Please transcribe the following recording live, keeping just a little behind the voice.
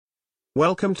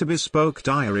Welcome to Bespoke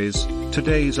Diaries.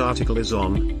 Today's article is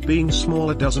on Being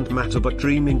Smaller Doesn't Matter But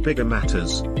Dreaming Bigger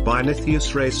Matters, by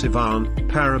Nithya Ray Sivan,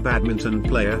 para-badminton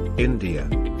player, India.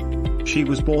 She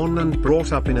was born and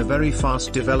brought up in a very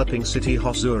fast-developing city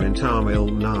Hosur in Tamil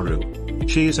Nadu.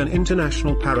 She is an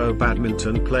international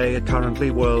para-badminton player,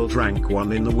 currently world rank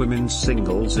 1 in the women's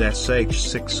singles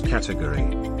SH6 category.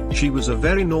 She was a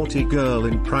very naughty girl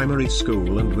in primary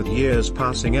school, and with years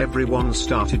passing everyone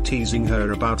started teasing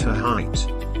her about her height.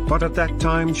 But at that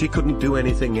time she couldn't do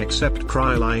anything except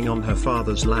cry lying on her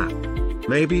father's lap.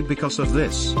 Maybe because of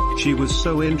this, she was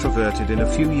so introverted in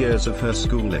a few years of her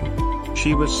schooling.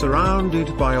 She was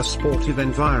surrounded by a sportive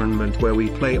environment where we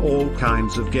play all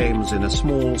kinds of games in a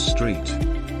small street.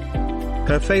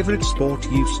 Her favorite sport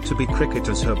used to be cricket,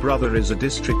 as her brother is a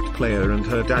district player and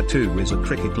her dad too is a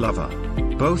cricket lover.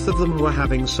 Both of them were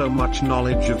having so much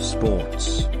knowledge of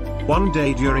sports. One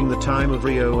day during the time of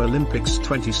Rio Olympics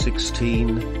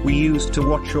 2016, we used to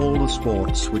watch all the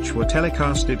sports which were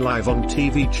telecasted live on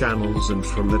TV channels, and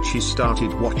from that she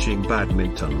started watching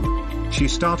badminton. She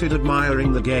started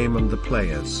admiring the game and the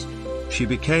players. She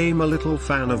became a little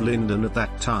fan of Lyndon at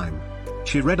that time.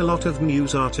 She read a lot of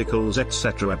news articles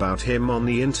etc. about him on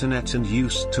the internet and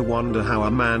used to wonder how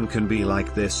a man can be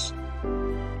like this.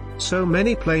 So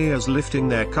many players lifting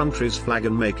their country's flag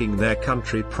and making their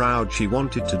country proud. She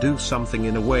wanted to do something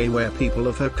in a way where people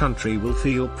of her country will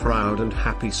feel proud and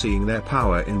happy seeing their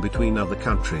power in between other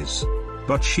countries.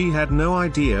 But she had no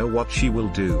idea what she will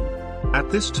do. At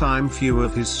this time few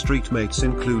of his street mates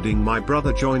including my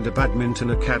brother joined a badminton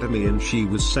academy, and she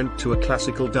was sent to a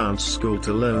classical dance school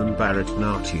to learn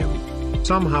Bharatanatyam.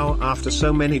 Somehow after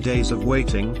so many days of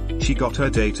waiting, she got her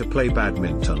day to play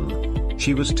badminton.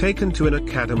 She was taken to an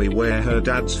academy where her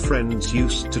dad's friends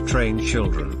used to train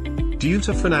children. Due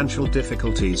to financial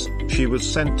difficulties, she was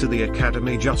sent to the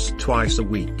academy just twice a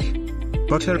week.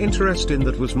 But her interest in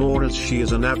that was more, as she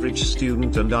is an average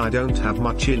student and I don't have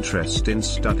much interest in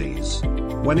studies.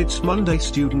 When it's Monday,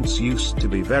 students used to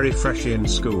be very fresh in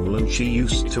school and she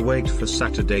used to wait for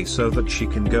Saturday so that she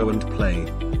can go and play.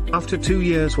 After 2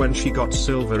 years, when she got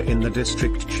silver in the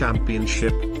district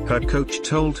championship, her coach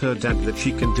told her dad that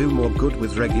she can do more good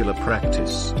with regular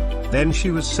practice. Then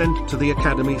she was sent to the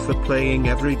academy for playing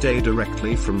every day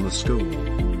directly from the school.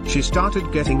 She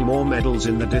started getting more medals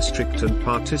in the district and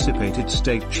participated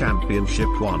state championship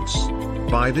once.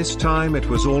 By this time it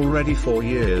was already 4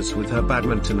 years with her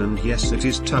badminton, and yes, it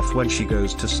is tough when she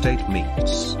goes to state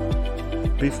meets.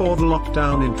 Before the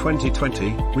lockdown in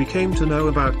 2020, we came to know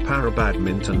about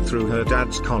para-badminton through her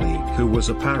dad's colleague who was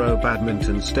a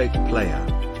para-badminton state player.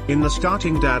 In the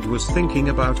starting, dad was thinking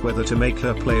about whether to make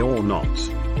her play or not.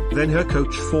 Then her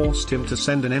coach forced him to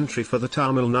send an entry for the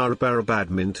Tamil Nadu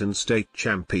Para-Badminton State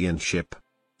Championship.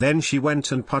 Then she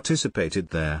went and participated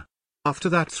there. After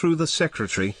that, through the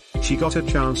secretary, she got a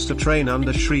chance to train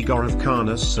under Sri Gaurav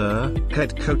Khanna Sir,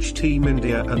 head coach Team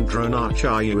India and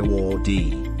Dronacharya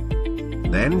awardee.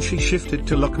 Then she shifted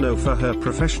to Lucknow for her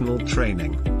professional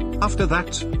training. After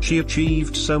that, she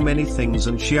achieved so many things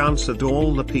and she answered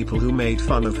all the people who made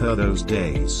fun of her those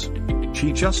days.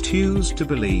 She just used to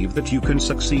believe that you can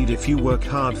succeed if you work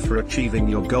hard for achieving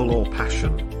your goal or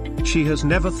passion. She has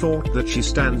never thought that she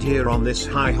stand here on this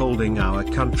high holding our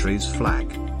country's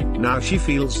flag. Now she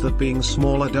feels that being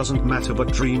smaller doesn't matter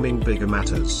but dreaming bigger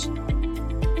matters.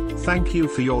 Thank you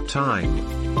for your time.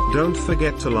 Don't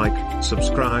forget to like,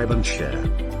 subscribe and share.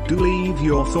 Do leave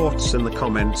your thoughts in the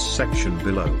comments section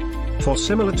below. For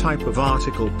similar type of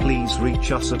article, please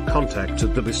reach us at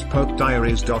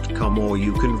contact@thebespokediaries.com, or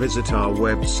you can visit our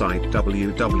website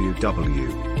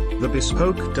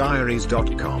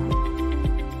www.thebespokediaries.com.